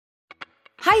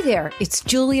Hi there, it's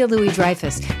Julia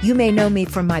Louis-Dreyfus. You may know me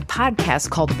from my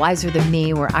podcast called Wiser Than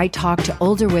Me, where I talk to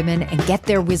older women and get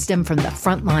their wisdom from the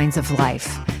front lines of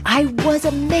life. I was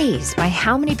amazed by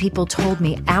how many people told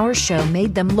me our show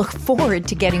made them look forward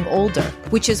to getting older,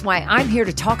 which is why I'm here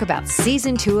to talk about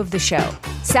Season 2 of the show.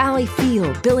 Sally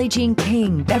Field, Billie Jean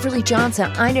King, Beverly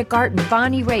Johnson, Ina Garten,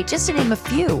 Bonnie Raitt, just to name a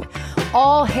few.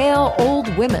 All hail old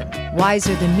women.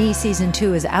 Wiser Than Me Season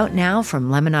 2 is out now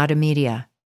from Lemonada Media.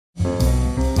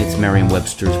 It's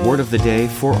Merriam-Webster's Word of the Day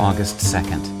for August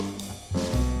 2nd.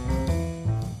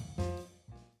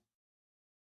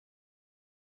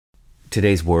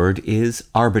 Today's word is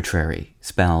arbitrary,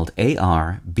 spelled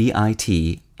A-R-B-I-T-R-A-R-Y.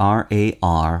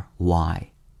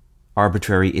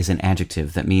 Arbitrary is an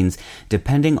adjective that means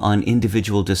depending on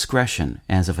individual discretion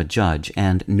as of a judge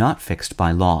and not fixed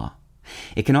by law.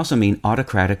 It can also mean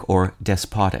autocratic or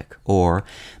despotic, or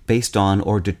based on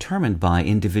or determined by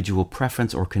individual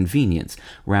preference or convenience,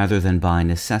 rather than by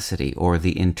necessity or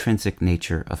the intrinsic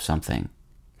nature of something.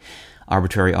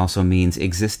 Arbitrary also means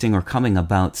existing or coming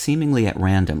about seemingly at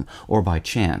random or by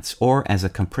chance, or as a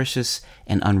capricious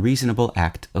and unreasonable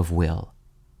act of will.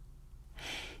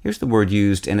 Here's the word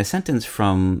used in a sentence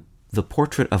from The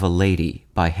Portrait of a Lady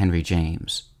by Henry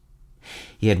James.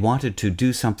 He had wanted to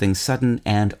do something sudden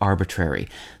and arbitrary,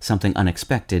 something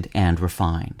unexpected and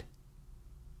refined.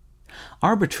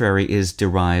 Arbitrary is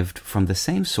derived from the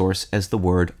same source as the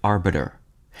word arbiter.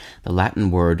 The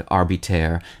Latin word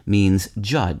arbiter means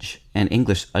judge, and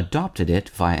English adopted it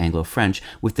via Anglo-French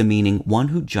with the meaning one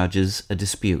who judges a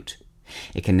dispute.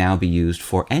 It can now be used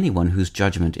for anyone whose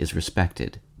judgment is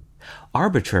respected.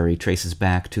 Arbitrary traces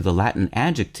back to the Latin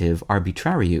adjective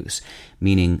arbitrarius,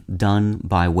 meaning done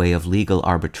by way of legal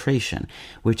arbitration,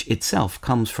 which itself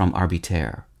comes from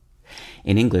arbiter.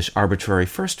 In English, arbitrary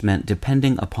first meant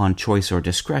depending upon choice or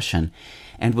discretion,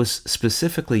 and was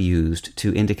specifically used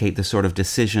to indicate the sort of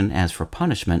decision as for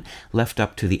punishment left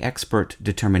up to the expert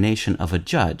determination of a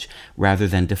judge rather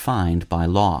than defined by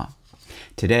law.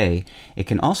 Today, it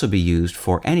can also be used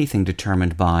for anything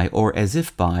determined by or as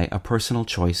if by a personal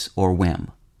choice or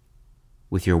whim.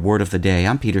 With your Word of the Day,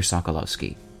 I'm Peter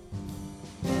Sokolowski.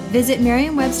 Visit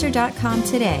Merriam-Webster.com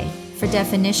today for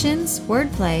definitions,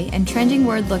 wordplay, and trending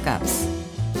word lookups.